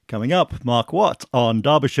Coming up, Mark Watt on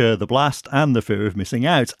Derbyshire, the blast and the fear of missing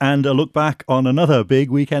out, and a look back on another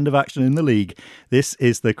big weekend of action in the league. This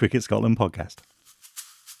is the Cricket Scotland podcast.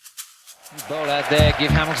 Ball out there,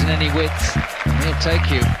 give Hamilton any width, he'll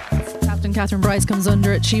take you. Captain Catherine Bryce comes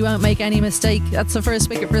under it, she won't make any mistake. That's the first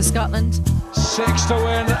wicket for Scotland. 6 to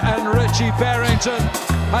win, and Richie Berrington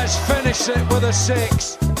has finished it with a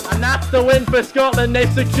 6. And that's the win for Scotland,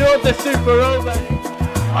 they've secured the Super Over.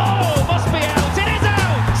 Oh, must be out, it is out!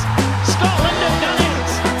 Scotland have done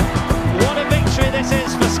it! What a victory this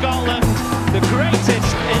is for Scotland, the greatest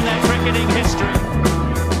in their cricketing history.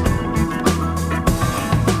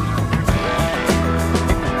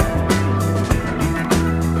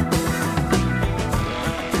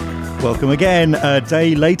 Welcome again. A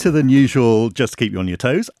day later than usual, just to keep you on your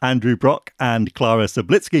toes. Andrew Brock and Clara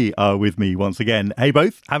Sublitsky are with me once again. Hey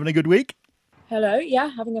both, having a good week? Hello, yeah,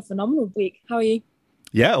 having a phenomenal week. How are you?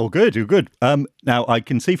 Yeah, all good, all good. Now, I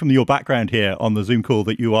can see from your background here on the Zoom call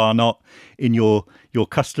that you are not in your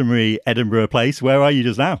customary Edinburgh place. Where are you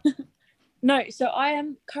just now? No, so I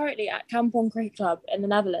am currently at Kampong Cricket Club in the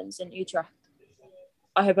Netherlands in Utrecht.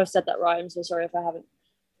 I hope I've said that right. I'm so sorry if I haven't.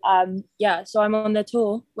 So I'm on the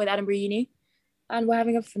tour with Edinburgh Uni and we're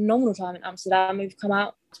having a phenomenal time in Amsterdam. We've come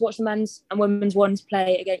out to watch the men's and women's ones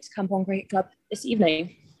play against Kampong Cricket Club this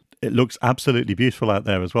evening. It looks absolutely beautiful out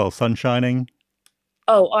there as well. Sun shining.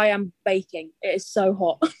 Oh, I am baking. It is so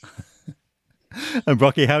hot. And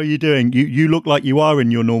Brocky, how are you doing? You look like you are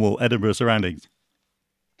in your normal Edinburgh surroundings.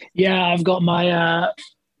 Yeah, I've got my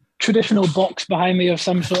traditional box behind me of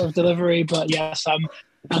some sort of delivery, but yes, I'm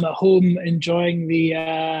at home enjoying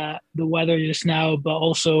the weather just now, but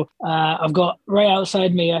also I've got right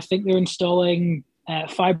outside me, I think they're installing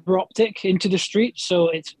fibre optic into the street, so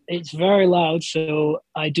it's very loud, so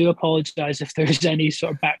I do apologise if there's any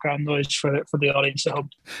sort of background noise for the audience at home.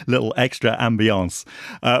 Little extra ambience.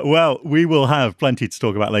 Well, we will have plenty to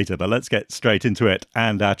talk about later, but let's get straight into it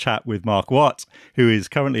and our chat with Mark Watt, who is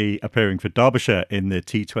currently appearing for Derbyshire in the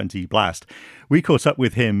T20 Blast. We caught up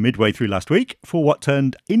with him midway through last week for what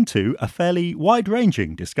turned into a fairly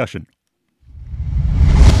wide-ranging discussion.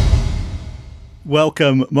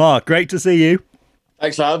 Welcome, Mark. Great to see you.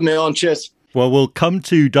 Thanks for having me on. Cheers. Well, we'll come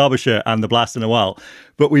to Derbyshire and the Blast in a while,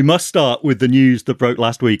 but we must start with the news that broke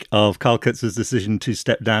last week of Carl Cutz's decision to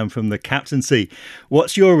step down from the captaincy.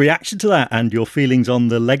 What's your reaction to that and your feelings on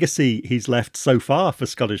the legacy he's left so far for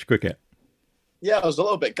Scottish cricket? Yeah, I was a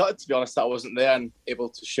little bit gutted, to be honest, that I wasn't there and able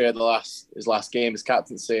to share his last game, his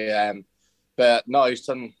captaincy. But no, he's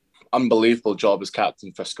done an unbelievable job as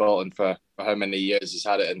captain for Scotland for how many years he's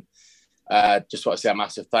had it. And just want to say a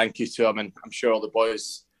massive thank you to him, and I'm sure all the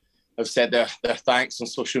boys have said their thanks on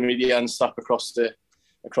social media and stuff across the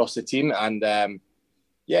team. And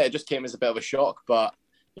it just came as a bit of a shock, but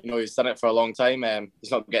he's done it for a long time. He's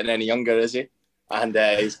not getting any younger, is he? And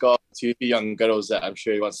he's got 2 young girls that I'm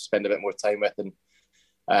sure he wants to spend a bit more time with.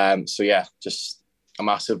 And just a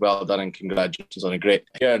massive well done and congratulations on a great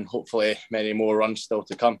year, and hopefully many more runs still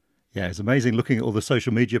to come. Yeah, it's amazing looking at all the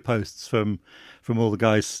social media posts from all the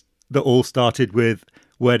guys that all started with,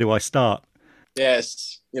 where do I start?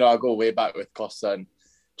 Yes, I go way back with Costa, and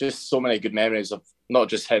just so many good memories of not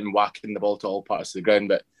just him whacking the ball to all parts of the ground,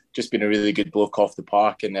 but just being a really good bloke off the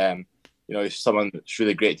park. And, he's someone that's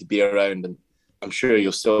really great to be around, and I'm sure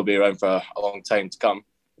you'll still be around for a long time to come.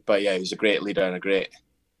 But yeah, he's a great leader and a great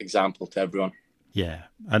example to everyone. Yeah,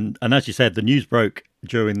 and as you said, the news broke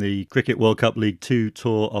during the Cricket World Cup League 2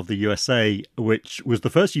 tour of the USA, which was the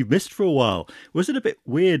first you've missed for a while. Was it a bit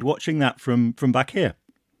weird watching that from back here?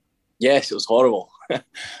 Yes, it was horrible. It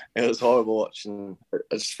was horrible watching.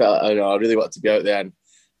 I just felt, I really wanted to be out there, and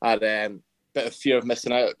I had a bit of fear of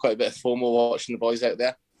missing out, quite a bit of FOMO watching the boys out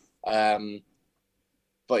there.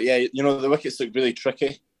 But yeah, the wickets look really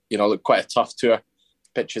tricky, look quite a tough tour,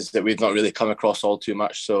 pitches that we've not really come across all too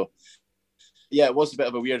much. So yeah, it was a bit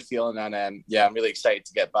of a weird feeling, and I'm really excited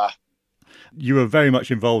to get back. You were very much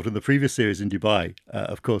involved in the previous series in Dubai,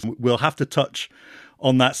 of course. We'll have to touch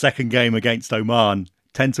on that second game against Oman.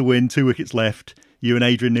 10 to win, 2 wickets left, you and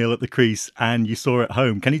Adrian Neil at the crease, and you saw it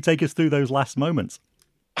home. Can you take us through those last moments?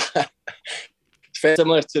 It's very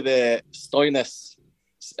similar to the Stoinis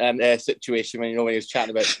situation when he was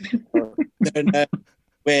chatting about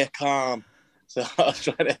we're calm. So I was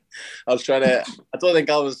trying to. I don't think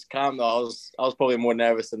I was calm though. I was probably more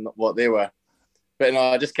nervous than what they were. But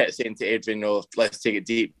I just kept saying to Adrian, let's take it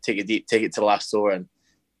deep, take it to the last over.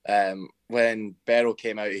 And when Barrow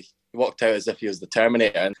came out, he walked out as if he was the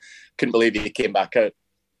Terminator, and couldn't believe he came back out.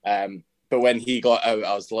 But when he got out,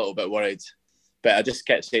 I was a little bit worried. But I just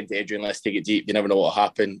kept saying to Adrian, let's take it deep. You never know what will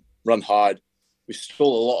happen. Run hard. we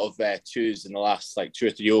stole a lot of twos in the last like 2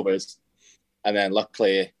 or 3 overs. And then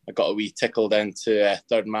luckily I got a wee tickle down to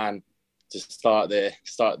third man to start the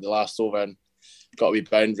last over and got a wee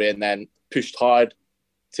boundary and then pushed hard,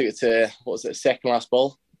 took it to, second last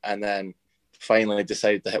ball, and then finally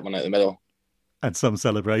decided to hit one out the middle. And some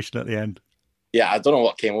celebration at the end. Yeah, I don't know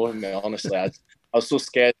what came over me, honestly. I was so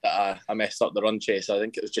scared that I messed up the run chase. I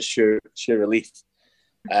think it was just sheer relief.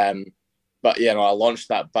 But, I launched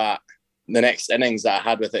that bat. The next innings that I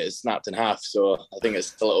had with it is snapped in half, so I think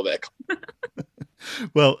it's a little bit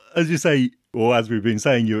Well, as you say, or as we've been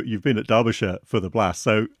saying, you've been at Derbyshire for the Blast.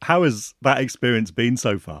 So how has that experience been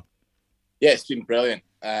so far? Yeah, it's been brilliant.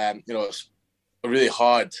 It's a really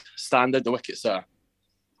hard standard. The wickets are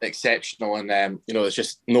exceptional, and there's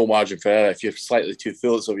just no margin for error. If you're slightly too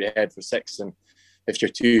full, it's over your head for 6, and if you're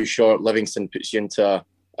too short, Livingston puts you into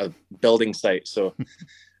a building site. So,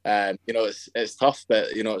 it's tough, but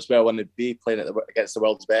it's where I want to be, playing against the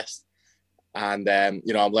world's best. And I'm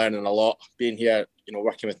learning a lot. Being here,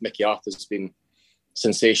 working with Mickey Arthur has been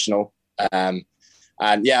sensational. I'm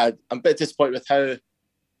a bit disappointed with how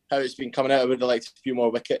it's been coming out. I would have liked a few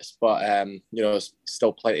more wickets, but there's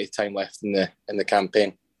still plenty of time left in the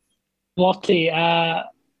campaign. Lottie, I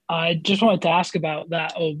just wanted to ask about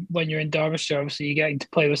that. When you're in Derbyshire, obviously you're getting to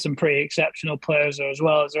play with some pretty exceptional players there as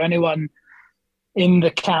well. Is there anyone in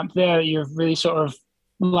the camp there that you've really sort of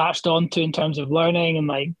latched onto in terms of learning and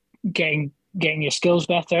like getting your skills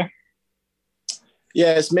better?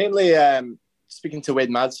 Yeah, it's mainly speaking to Wade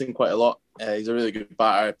Madsen quite a lot. He's a really good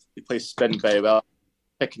batter. He plays spin very well.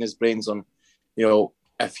 Picking his brains on,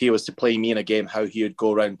 if he was to play me in a game, how he would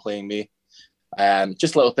go around playing me.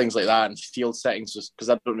 Just little things like that, and field settings, just because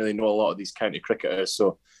I don't really know a lot of these county cricketers.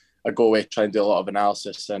 So I go away, try and do a lot of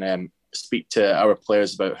analysis and speak to our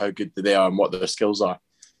players about how good they are and what their skills are.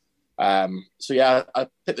 I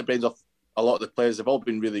pick the brains off a lot of the players. They've all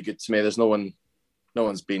been really good to me. There's no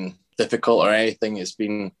one's been difficult or anything. It's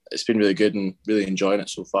been really good and really enjoying it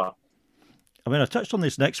so far. I mean, I touched on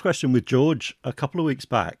this next question with George a couple of weeks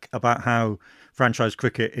back about how franchise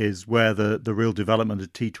cricket is where the real development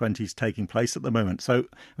of T20 is taking place at the moment. So,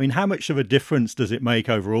 I mean, how much of a difference does it make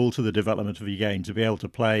overall to the development of your game to be able to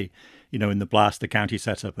play, in the Blast, the county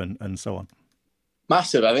setup and so on?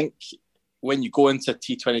 Massive. I think when you go into a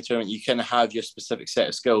T20 tournament, you kind of have your specific set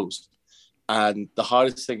of skills. And the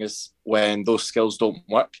hardest thing is when those skills don't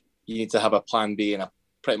work, you need to have a plan B and a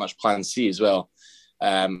pretty much plan C as well.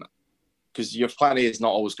 Because your plan A is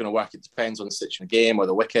not always going to work. It depends on the situation of the game or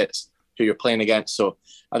the wickets, who you're playing against. So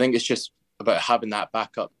I think it's just about having that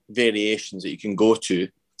backup variations that you can go to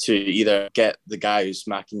either get the guy who's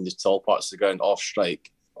smacking the tall parts of the ground off strike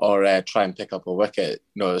or try and pick up a wicket.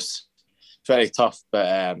 It's very tough,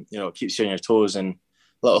 but it keeps you on your toes. And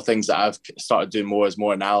little things that I've started doing more is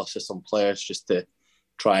more analysis on players just to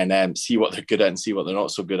try and see what they're good at and see what they're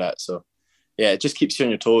not so good at. So yeah, it just keeps you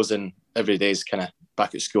on your toes, and every day is kind of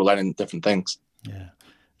back at school learning different things. Yeah.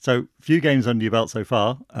 So a few games under your belt so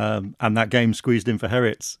far, and that game squeezed in for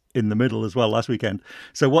Heriots in the middle as well last weekend.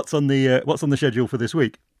 So what's on the schedule for this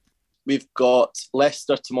week? We've got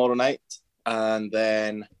Leicester tomorrow night, and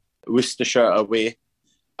then Worcestershire away,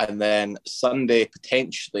 and then Sunday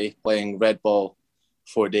potentially playing Red Ball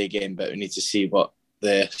 4-day game, but we need to see what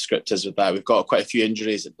the script is with that. We've got quite a few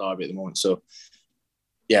injuries at Derby at the moment, so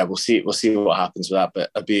yeah, we'll see what happens with that. But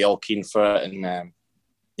I'd be all keen for it, and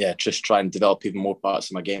just try and develop even more parts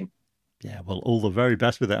of my game. Yeah, well, all the very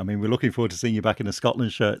best with it. I mean, we're looking forward to seeing you back in a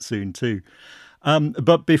Scotland shirt soon too.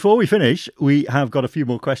 But before we finish, we have got a few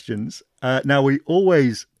more questions. Now, we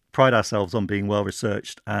always pride ourselves on being well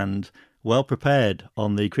researched and well prepared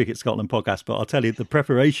on the Cricket Scotland podcast, but I'll tell you, the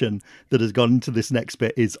preparation that has gone into this next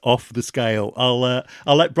bit is off the scale.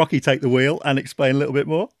 I'll let Brocky take the wheel and explain a little bit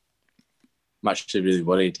more. I'm actually really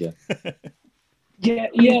worried, yeah.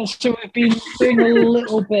 Yeah. So we've been doing a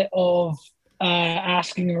little bit of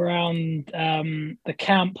asking around the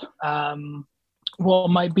camp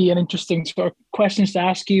what might be an interesting sort of questions to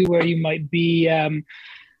ask you, where you might be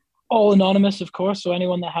all anonymous, of course. So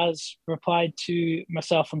anyone that has replied to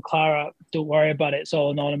myself and Clara, don't worry about it. It's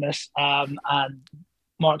all anonymous. And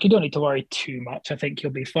Mark, you don't need to worry too much. I think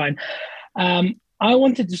you'll be fine. I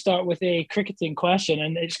wanted to start with a cricketing question,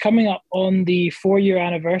 and it's coming up on the 4-year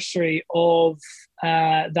anniversary of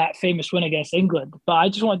that famous win against England. But I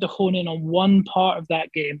just wanted to hone in on one part of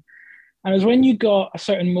that game. And it was when you got a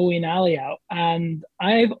certain Moeen Ali out. And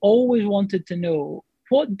I've always wanted to know,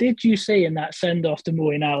 what did you say in that send-off to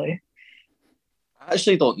Moeen Ali? I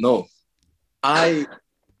actually don't know. I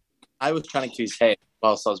was trying to his head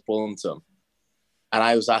whilst I was bowling to him. And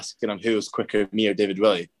I was asking him who was quicker, me or David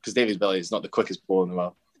Willey, because David Willey is not the quickest bowler in the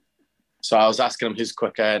world. So I was asking him who's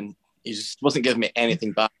quicker, and he just wasn't giving me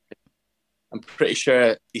anything back. I'm pretty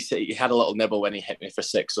sure he said he had a little nibble when he hit me for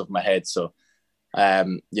 6 over my head. So,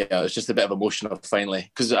 it was just a bit of emotional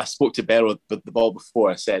finally. Because I spoke to Barrow with the ball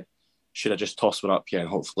before. I said, should I just toss one up here and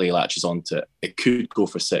hopefully he latches onto it? It could go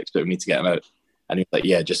for 6, but we need to get him out. And he was like,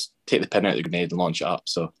 yeah, just take the pin out of the grenade and launch it up.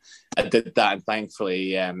 So I did that, and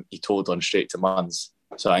thankfully he told on straight to Muns.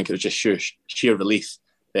 So I think it was just sheer relief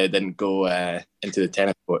that it didn't go into the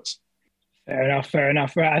tennis courts. Fair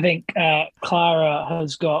enough. Right, I think Clara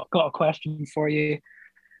has got a question for you.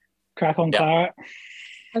 Crack on, Clara.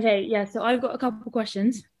 Okay, yeah, so I've got a couple of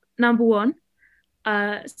questions. Number one,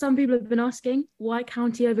 some people have been asking, why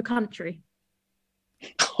county over country?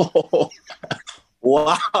 Oh,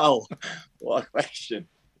 wow, what a question.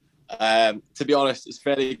 To be honest, it's a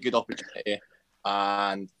very good opportunity.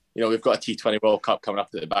 And, we've got a T20 World Cup coming up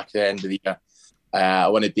at the back of the end of the year. I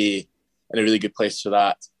want to be in a really good place for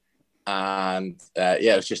that. And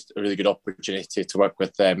it was just a really good opportunity to work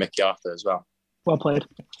with Mickey Arthur as well. Well played.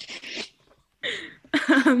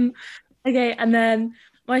 Okay, and then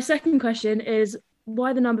my second question is,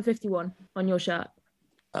 why the number 51 on your shirt?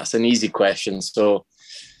 That's an easy question. So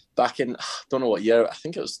back in, I don't know what year, I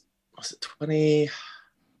think it was it 20?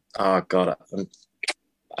 Oh, God,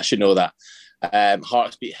 I should know that.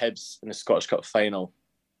 Hearts beat Hibs in the Scottish Cup final.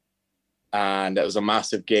 And it was a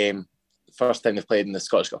massive game. First time they've played in the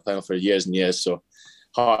Scottish Cup final for years and years. So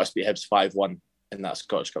Hearts beat Hibs 5-1 in that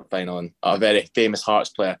Scottish Cup final. And a very famous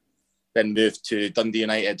Hearts player then moved to Dundee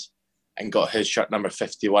United and got his shirt number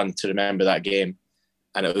 51 to remember that game.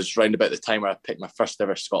 And it was round about the time where I picked my first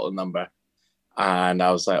ever Scotland number. And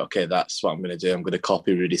I was like, okay, that's what I'm going to do. I'm going to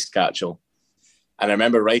copy Rudy Scatchell. And I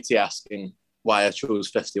remember Righty asking why I chose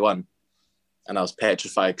 51. And I was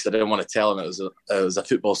petrified because I didn't want to tell him it was a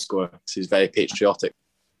football score because he's very patriotic.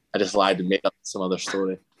 I just lied and made up some other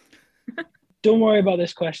story. Don't worry about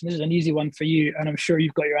this question. This is an easy one for you, and I'm sure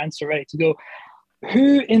you've got your answer ready to go.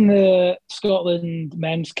 Who in the Scotland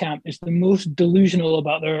men's camp is the most delusional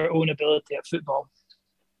about their own ability at football?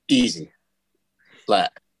 Easy.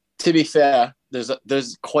 To be fair,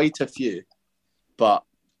 there's quite a few, but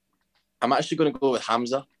I'm actually going to go with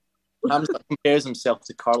Hamza. Hamza compares himself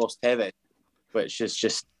to Carlos Tevez, which is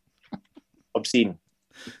just obscene.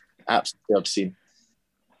 Absolutely obscene.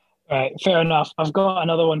 Right, fair enough. I've got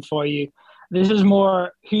another one for you. This is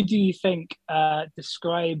more, who do you think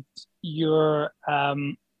described your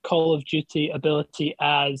Call of Duty ability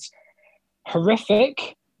as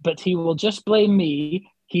horrific, but he will just blame me.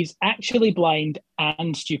 He's actually blind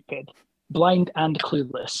and stupid. Blind and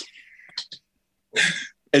clueless.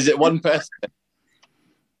 Is it one person?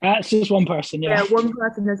 That's just one person, yeah. Yeah, one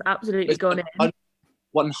person has absolutely gone in.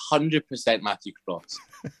 100% Matthew Cross.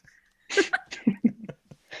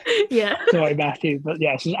 Yeah. Sorry, Matthew, but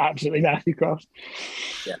yeah, this is absolutely Matthew Cross.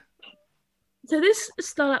 Yeah. So this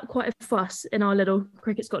started up quite a fuss in our little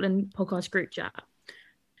Cricket Scotland podcast group chat.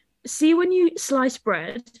 See, when you slice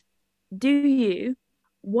bread, do you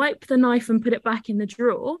wipe the knife and put it back in the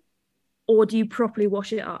drawer, or do you properly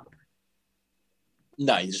wash it up?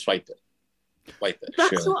 No, you just wipe it. Wipe it.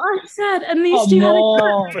 That's surely. what I said, and these two had a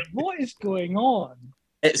go. What is going on?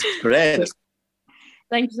 It's bread.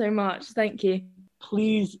 Thank you so much. Thank you.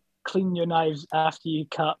 Please clean your knives after you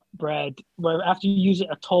cut bread. Well, after you use it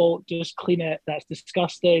at all, just clean it. That's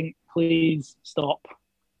disgusting. Please stop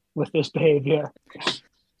with this behaviour.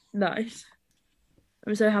 Nice.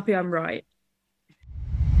 I'm so happy I'm right.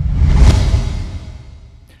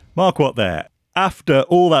 Mark Watt there. After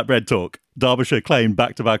all that bread talk, Derbyshire claimed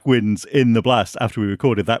back-to-back wins in the Blast after we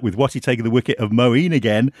recorded that with Watty taking the wicket of Moeen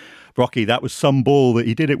again. Rocky, that was some ball that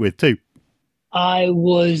he did it with too. I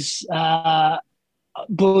was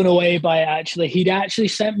blown away by it, actually. He'd actually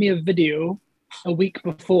sent me a video a week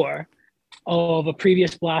before of a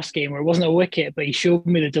previous Blast game where it wasn't a wicket, but he showed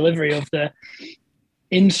me the delivery of the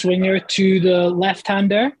in-swinger to the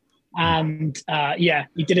left-hander. And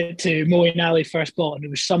he did it to Moeen Ali first ball, and it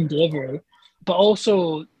was some delivery. But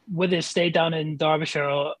also, with his stay down in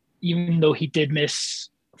Derbyshire, even though he did miss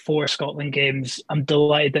 4 Scotland games, I'm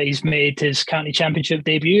delighted that he's made his county championship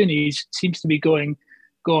debut, and he seems to be going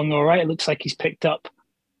all right. It looks like he's picked up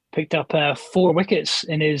 4 wickets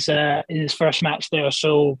in his first match there.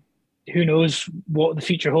 So who knows what the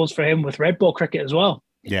future holds for him with red ball cricket as well.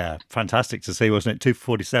 Yeah, fantastic to see, wasn't it? 2 for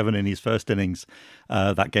 47 in his first innings,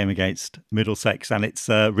 that game against Middlesex. And it's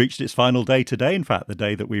reached its final day today, in fact, the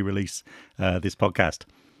day that we release this podcast.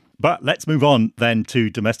 But let's move on then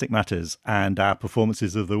to domestic matters and our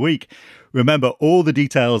performances of the week. Remember, all the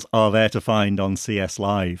details are there to find on CS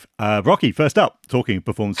Live. Rocky, first up, talking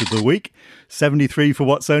performances of the week. 73 for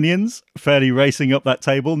Watsonians, fairly racing up that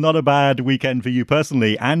table. Not a bad weekend for you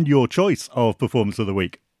personally and your choice of performance of the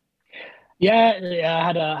week. Yeah,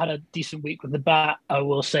 I had a decent week with the bat, I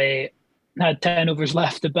will say. I had 10 overs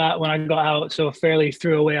left to bat when I got out, so fairly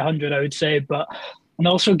threw away 100, I would say. But and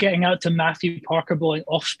also getting out to Matthew Parker bowling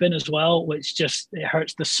off spin as well, which just it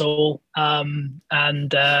hurts the soul. It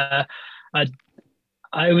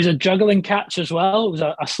was a juggling catch as well. It was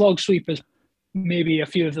a slog sweep, as maybe a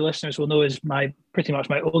few of the listeners will know, is pretty much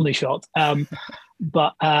my only shot.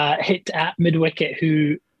 But hit at mid wicket,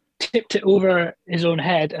 who tipped it over his own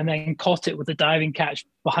head and then caught it with a diving catch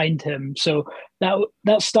behind him. So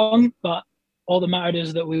that stung, but all that mattered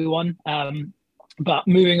is that we won. But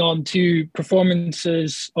moving on to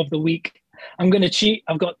performances of the week, I'm going to cheat.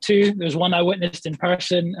 I've got two. There's one I witnessed in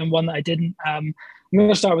person and one that I didn't. I'm going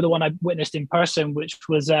to start with the one I witnessed in person, which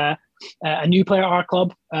was a new player at our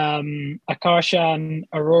club, Strachan and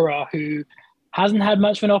Ayr, who hasn't had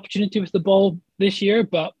much of an opportunity with the ball this year,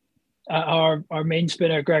 but our main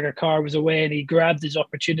spinner, Gregor Carr, was away and he grabbed his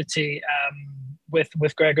opportunity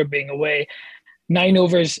with Gregor being away. 9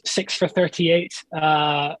 overs, 6 for 38.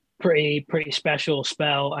 Pretty special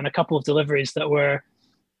spell, and a couple of deliveries that were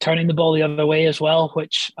turning the ball the other way as well,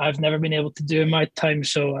 which I've never been able to do in my time.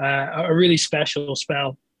 So a really special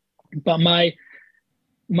spell. But my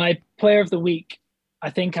player of the week,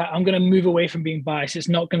 I think I'm going to move away from being biased. It's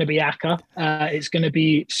not going to be Aka. It's going to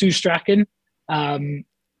be Sue Strachan,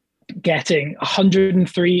 getting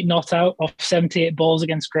 103 not out off 78 balls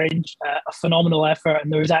against Grange. A phenomenal effort.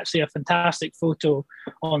 And there was actually a fantastic photo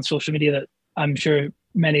on social media that I'm sure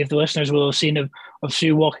many of the listeners will have seen of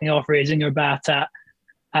Sue walking off, raising her bat at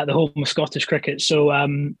the home of Scottish cricket. So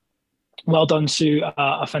well done, Sue.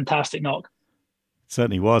 A fantastic knock.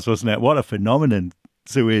 Certainly was, wasn't it? What a phenomenon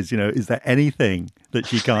Sue is. Is there anything that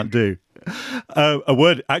she can't do? A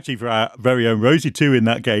word actually for our very own Rosie too in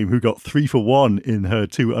that game, who got 3 for 1 in her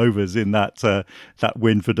 2 overs in that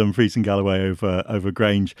win for Dumfries and Galloway over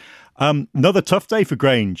Grange. Another tough day for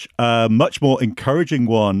Grange, much more encouraging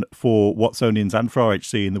one for Watsonians and for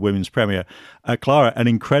RHC in the Women's Premier. Clara, an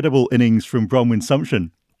incredible innings from Bronwyn Sumption.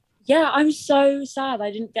 Yeah, I'm so sad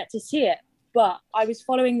I didn't get to see it, but I was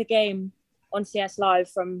following the game on CS Live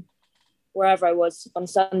from wherever I was on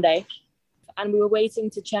Sunday, and we were waiting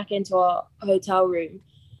to check into our hotel room.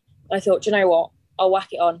 I thought, do you know what? I'll whack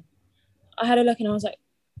it on. I had a look and I was like,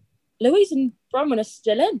 Louise and Bronwyn are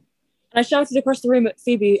still in. And I shouted across the room at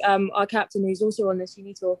Phoebe, our captain, who's also on this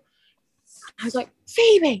uni tour. I was like,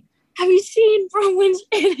 Phoebe, have you seen Bronwyn's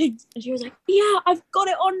innings? And she was like, yeah, I've got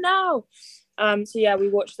it on now. So yeah, we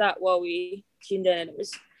watched that while we tuned in. It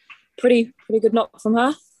was pretty good knock from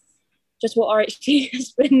her. Just what RHG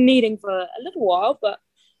has been needing for a little while, but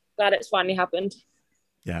glad it's finally happened.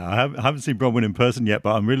 Yeah, I haven't seen Bronwyn in person yet,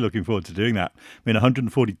 but I'm really looking forward to doing that.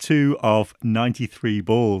 142 of 93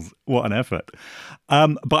 balls. What an effort.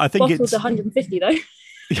 But I think Bottle's 150 though.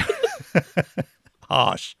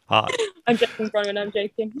 Harsh. I'm joking, Bronwyn, I'm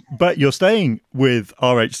joking. But you're staying with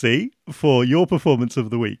RHC for your performance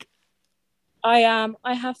of the week. I am.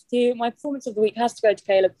 My performance of the week has to go to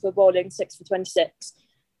Caleb for bowling 6 for 26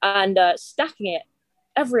 and stacking it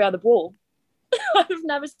every other ball. I've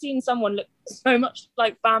never seen someone look so much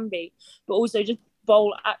like Bambi, but also just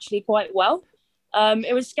bowl actually quite well.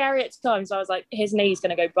 It was scary at times. I was like, his knee's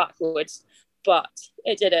going to go backwards, but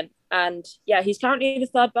it didn't. And yeah, he's currently the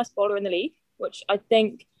 3rd best bowler in the league, which I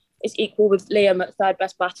think is equal with Liam at 3rd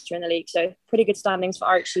best batter in the league. So pretty good standings for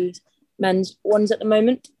RHC's men's ones at the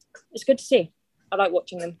moment. It's good to see. I like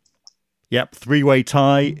watching them. Yep, 3-way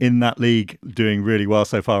tie in that league, doing really well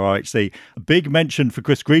so far, RHC. A big mention for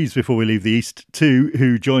Chris Greaves before we leave the East too,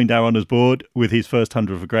 who joined our honours board with his first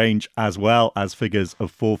 100 for Grange, as well as figures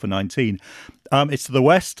of 4 for 19. It's to the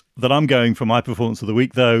West that I'm going for my performance of the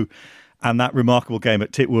week, though, and that remarkable game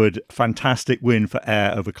at Titwood. Fantastic win for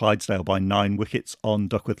Ayr over Clydesdale by 9 wickets on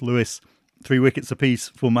Duckworth Lewis. 3 wickets apiece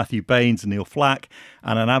for Matthew Baines and Neil Flack,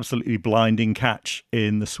 and an absolutely blinding catch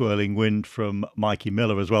in the swirling wind from Mikey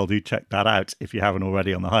Miller as well. Do check that out if you haven't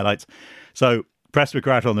already on the highlights. So Prestwick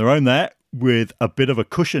are out on their own there with a bit of a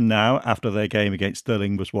cushion now after their game against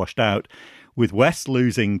Stirling was washed out. With West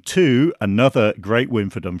losing 2, another great win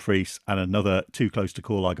for Dumfries and another too close to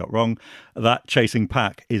call I got wrong. That chasing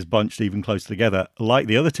pack is bunched even closer together. Like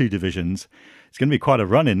the other 2 divisions, it's going to be quite a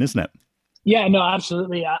run-in, isn't it? Yeah, no,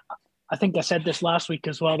 absolutely. I think I said this last week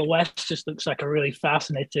as well. The West just looks like a really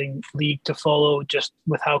fascinating league to follow, just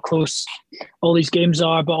with how close all these games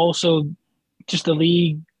are, but also just the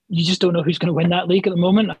league you just don't know who's going to win that league at the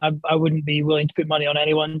moment. I wouldn't be willing to put money on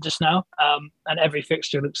anyone just now. And every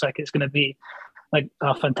fixture looks like it's going to be like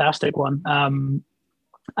a fantastic one.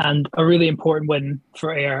 And a really important win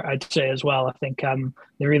for Ayr, I'd say as well. I think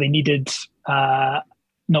they really needed not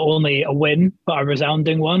only a win, but a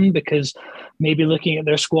resounding one, because maybe looking at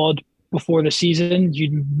their squad before the season,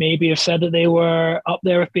 you'd maybe have said that they were up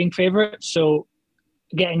there with being favourites. So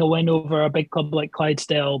getting a win over a big club like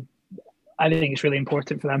Clydesdale, I think it's really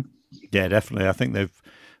important for them. Yeah, definitely. I think they've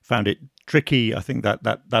found it tricky. I think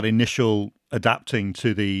that initial adapting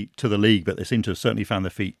to the league, but they seem to have certainly found their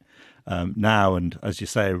feet now. And as you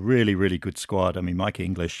say, a really, really good squad. I mean, Mike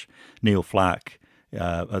English, Neil Flack,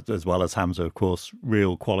 as well as Hamza, of course,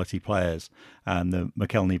 real quality players, and the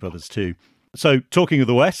McKelney brothers too. So talking of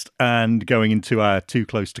the West and going into our too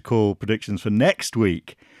close to call predictions for next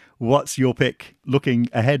week, what's your pick looking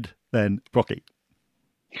ahead then, Brocky?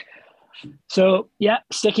 So yeah,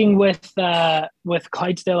 sticking with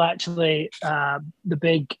Clydesdale, actually, the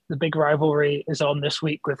big rivalry is on this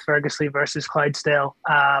week with Fergusley versus Clydesdale,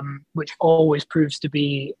 which always proves to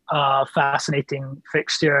be a fascinating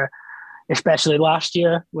fixture, especially last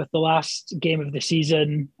year with the last game of the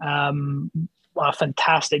season. A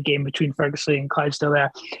fantastic game between Fergusley and Clydesdale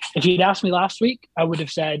there. If you'd asked me last week, I would have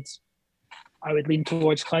said I would lean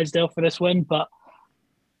towards Clydesdale for this win, but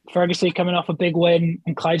Fergusley coming off a big win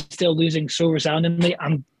and Clydesdale losing so resoundingly,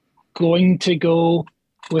 I'm going to go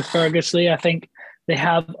with Fergusley. I think they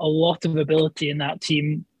have a lot of ability in that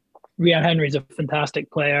team. Rian Henry's a fantastic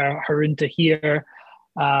player. Haroon Tahir,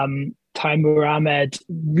 Taimur Ahmed,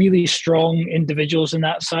 really strong individuals in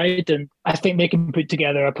that side. And I think they can put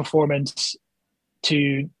together a performance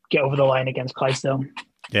to get over the line against Clydesdale.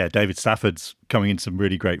 Yeah, David Stafford's coming in some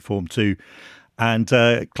really great form too. And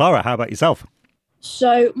Clara, how about yourself?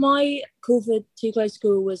 So my call for too close to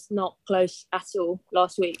call was not close at all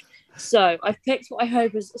last week. So I've picked what I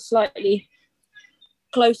hope is a slightly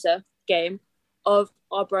closer game of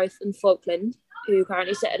Arbroath and Falkland, who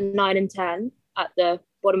currently sit at 9 and 10 at the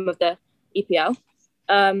bottom of the EPL.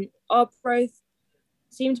 Arbroath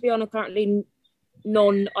seem to be on a currently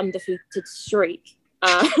non-undefeated streak,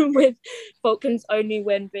 with Falkland's only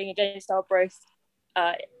win being against Arbroath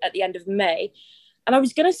at the end of May. And I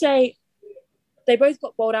was going to say, they both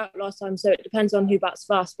got bowled out last time, so it depends on who bats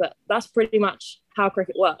first, but that's pretty much how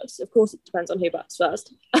cricket works. Of course, it depends on who bats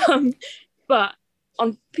first. But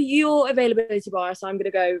on pure availability bias, I'm going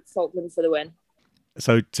to go Falkland for the win.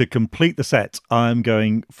 So to complete the set, I'm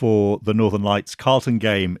going for the Northern Lights Carlton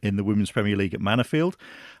game in the Women's Premier League at Manor.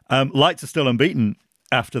 Lights are still unbeaten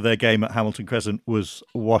after their game at Hamilton Crescent was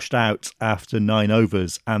washed out after 9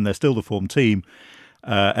 overs, and they're still the form team.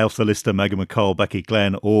 Elsa Lister, Megan McCall, Becky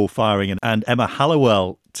Glenn, all firing, and Emma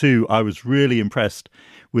Hallowell too. I was really impressed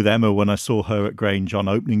with Emma when I saw her at Grange on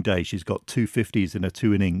opening day. She's got 2 50s in her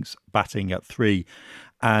 2 innings, batting at 3.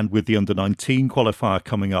 And with the under-19 qualifier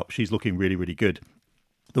coming up, she's looking really, really good.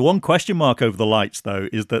 The one question mark over the Lights, though,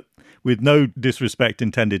 is that with no disrespect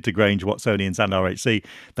intended to Grange, Watsonians and RHC,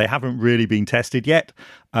 they haven't really been tested yet.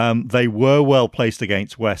 They were well placed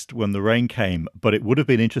against West when the rain came, but it would have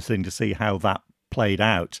been interesting to see how that played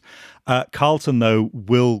out. Carlton, though,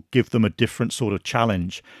 will give them a different sort of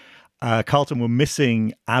challenge. Carlton were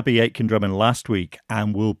missing Abby Aitken-Drummond last week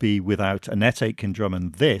and will be without Annette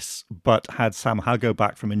Aitken-Drummond this, but had Sam Hago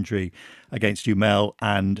back from injury against Umel,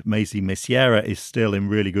 and Maisie Messiera is still in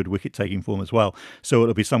really good wicket-taking form as well. So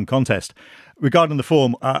it'll be some contest. Regarding the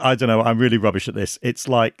form, I don't know, I'm really rubbish at this. It's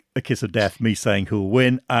like a kiss of death, me saying who'll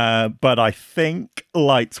win. But I think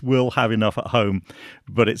Lights will have enough at home,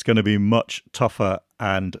 but it's going to be much tougher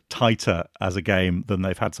and tighter as a game than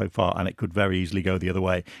they've had so far, and it could very easily go the other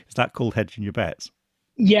way. Is that called hedging your bets?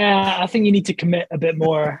 Yeah, I think you need to commit a bit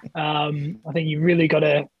more. I think you really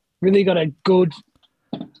gotta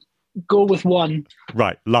go with one.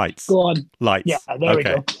 Right, Lights. Go on. Lights. Yeah, there we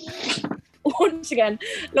go. Once again,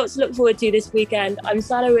 lots to look forward to this weekend. I'm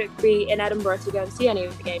sad I won't be in Edinburgh to go and see any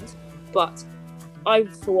of the games, but I,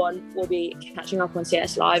 for one, will be catching up on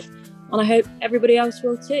CS Live, and I hope everybody else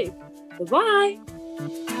will too. Bye-bye.